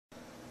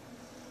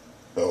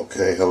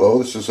Okay, hello,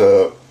 this is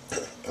a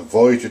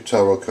Voyager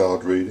Tarot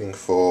card reading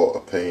for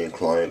a paying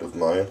client of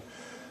mine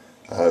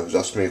who's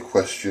asked me a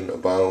question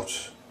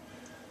about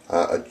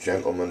a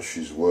gentleman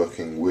she's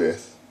working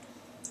with,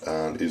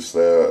 and is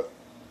there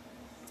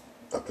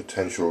a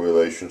potential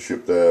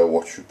relationship there,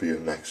 what should be a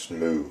next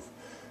move.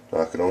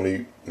 Now I can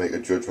only make a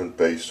judgment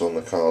based on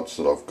the cards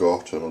that I've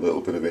got and a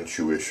little bit of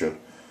intuition,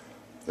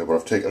 but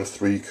I've taken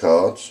 3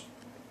 cards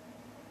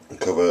and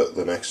cover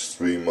the next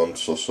 3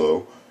 months or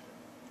so,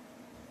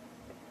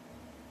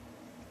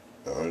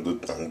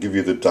 and give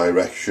you the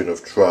direction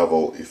of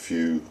travel if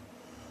you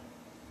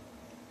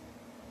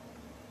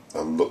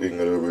are looking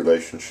at a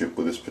relationship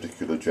with this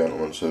particular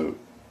gentleman, so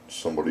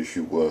somebody she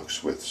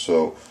works with.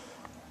 So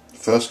the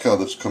first card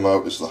that's come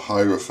out is the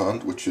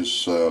Hierophant, which is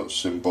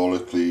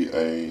symbolically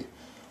a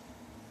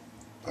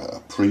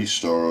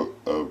priest or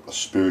a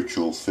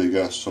spiritual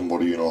figure,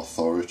 somebody in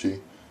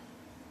authority,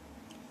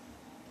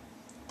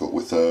 but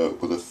with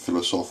a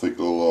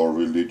philosophical or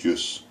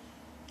religious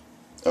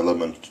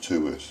element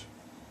to it.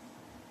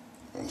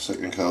 And the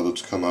second card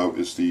that's come out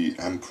is the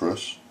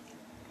Empress,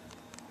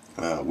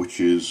 which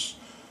is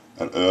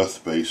an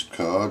earth-based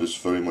card. It's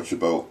very much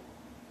about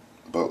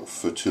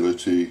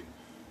fertility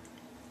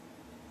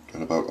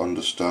and about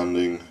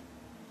understanding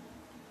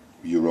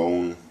your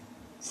own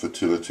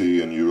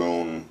fertility and your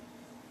own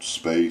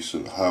space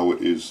and how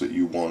it is that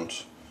you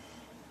want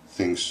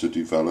things to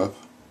develop.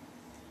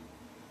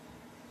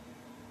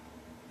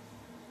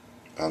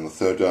 And the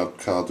third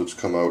card that's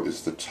come out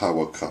is the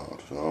Tower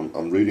card. Now,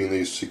 I'm reading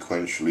these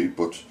sequentially,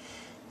 but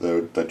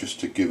they're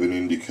just to give an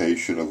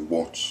indication of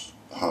what's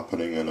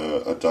happening in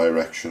a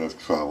direction of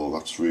travel.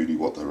 That's really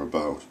what they're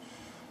about.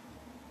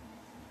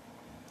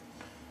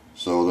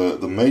 So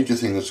the major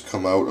thing that's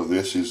come out of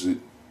this is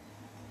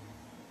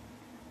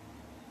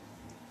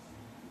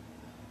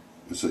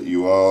that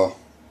you are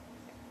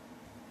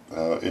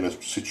in a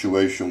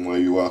situation where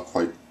you are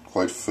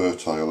quite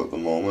fertile at the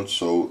moment.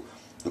 So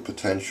the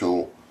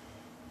potential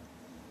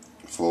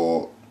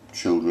for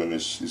children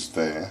is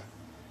there,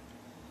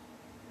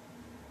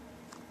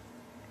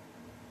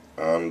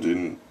 and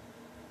in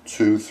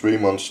 2-3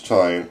 months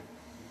time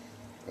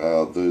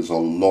there's a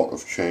lot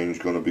of change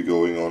going to be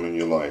going on in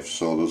your life.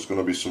 So there's going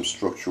to be some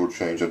structural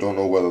change. I don't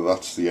know whether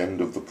that's the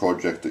end of the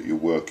project that you're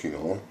working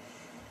on,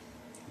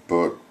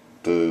 but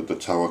the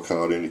Tower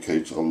card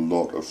indicates a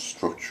lot of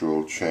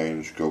structural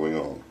change going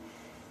on,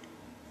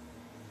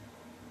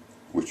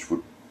 which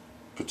would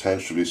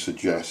potentially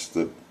suggest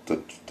that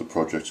the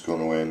project's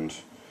going to end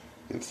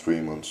in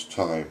 3 months'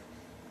 time.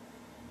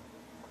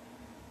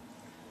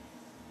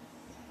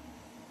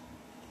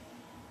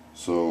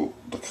 So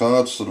the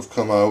cards that have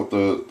come out,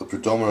 the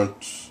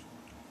predominant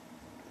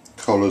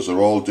colours are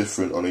all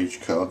different on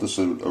each card. There's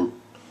a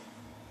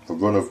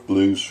run of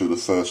blues through the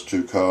first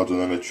 2 cards, and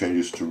then it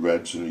changes to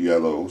reds and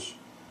yellows.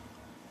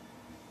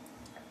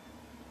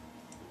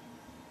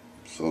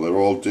 So they're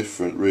all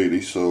different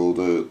really. So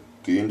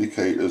the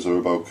indicators are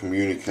about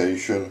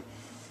communication,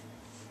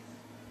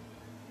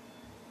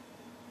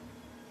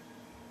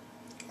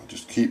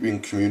 just keeping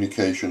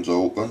communications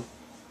open.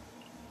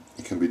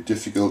 It can be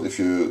difficult if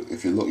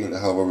you're looking to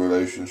have a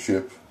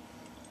relationship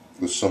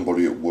with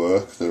somebody at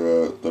work.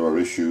 There are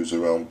issues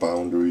around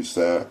boundaries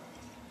there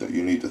that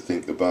you need to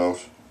think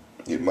about.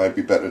 It might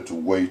be better to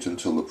wait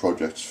until the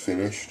project's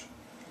finished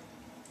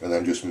and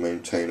then just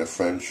maintain a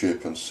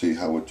friendship and see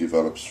how it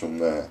develops from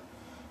there.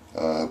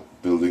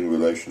 Building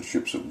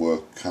relationships at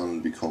work can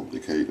be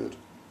complicated,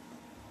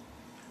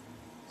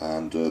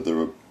 and there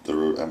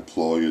are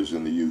employers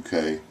in the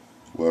UK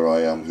where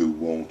I am who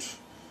won't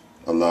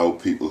allow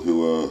people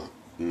who are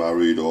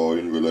married or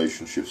in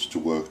relationships to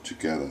work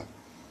together,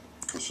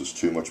 because there's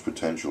too much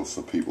potential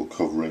for people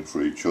covering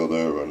for each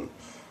other, and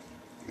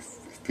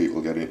if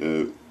people get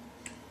into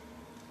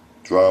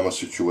drama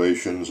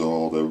situations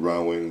or they're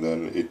rowing,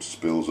 then it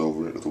spills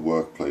over into the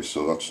workplace.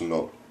 So that's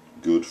not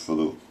good for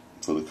the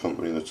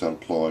company that's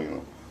employing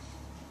them.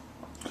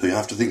 So you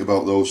have to think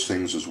about those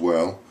things as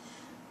well.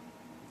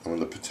 I mean,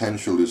 the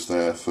potential is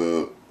there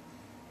for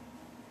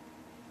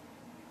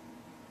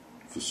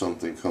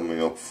something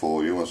coming up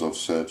for you, as I've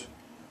said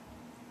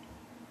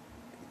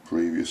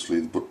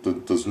previously, but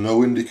there's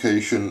no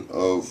indication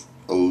of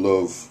a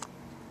love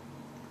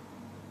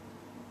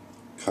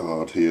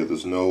card here.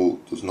 There's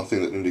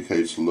nothing that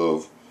indicates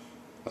love.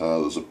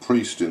 There's a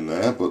priest in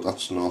there, but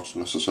that's not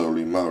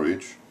necessarily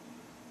marriage.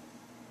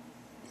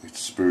 It's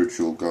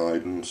spiritual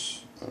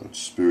guidance and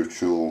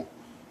spiritual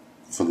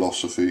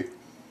philosophy.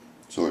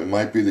 So it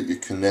might be that your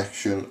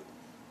connection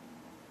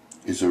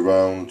is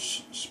around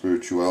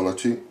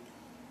spirituality,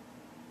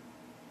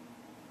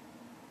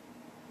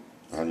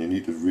 and you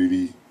need to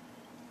really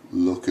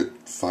look at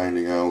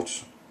finding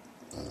out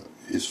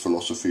his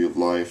philosophy of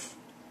life,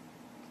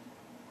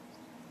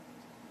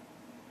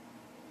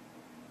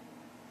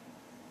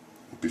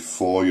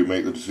 before you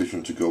make the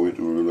decision to go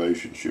into a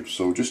relationship.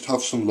 So just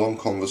have some long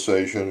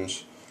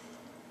conversations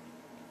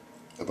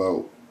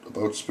about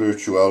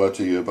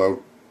spirituality,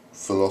 about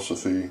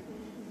philosophy,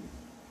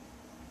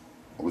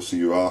 Obviously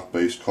your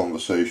art-based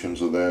conversations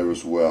are there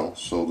as well,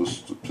 so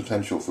there's the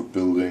potential for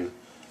building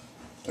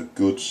a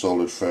good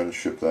solid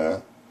friendship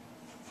there.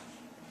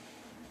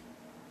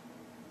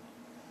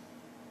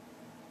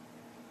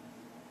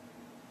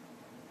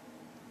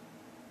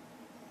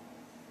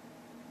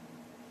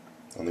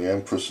 And the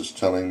Empress is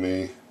telling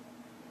me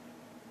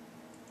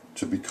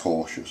to be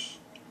cautious.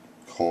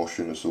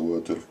 Caution is the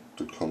word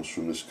that comes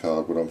from this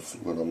card.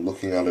 When I'm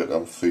looking at it,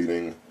 I'm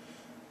feeling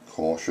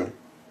caution.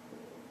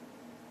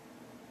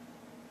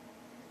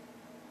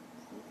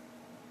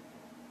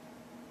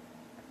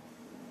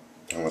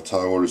 And the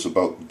Tower is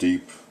about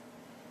deep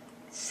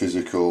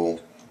physical,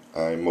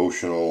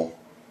 emotional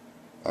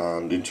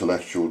and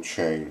intellectual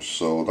change.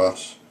 So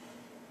that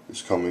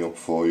is coming up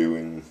for you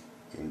in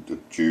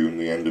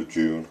the end of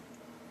June,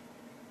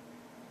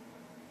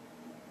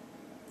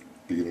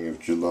 beginning of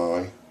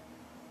July.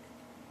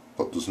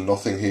 But there's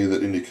nothing here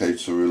that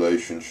indicates a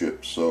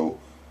relationship, so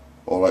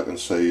all I can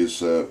say is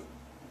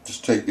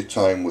just take your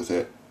time with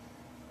it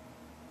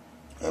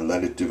and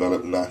let it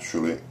develop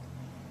naturally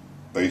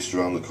based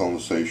around the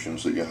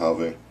conversations that you're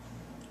having.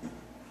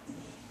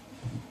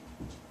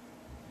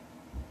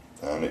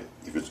 And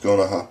if it's going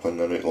to happen,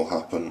 then it'll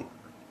happen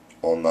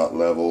on that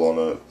level,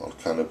 on a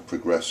kind of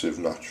progressive,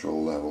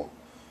 natural level.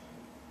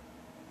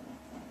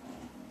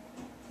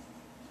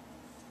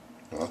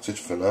 That's it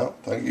for now.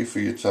 Thank you for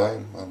your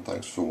time and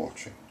thanks for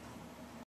watching.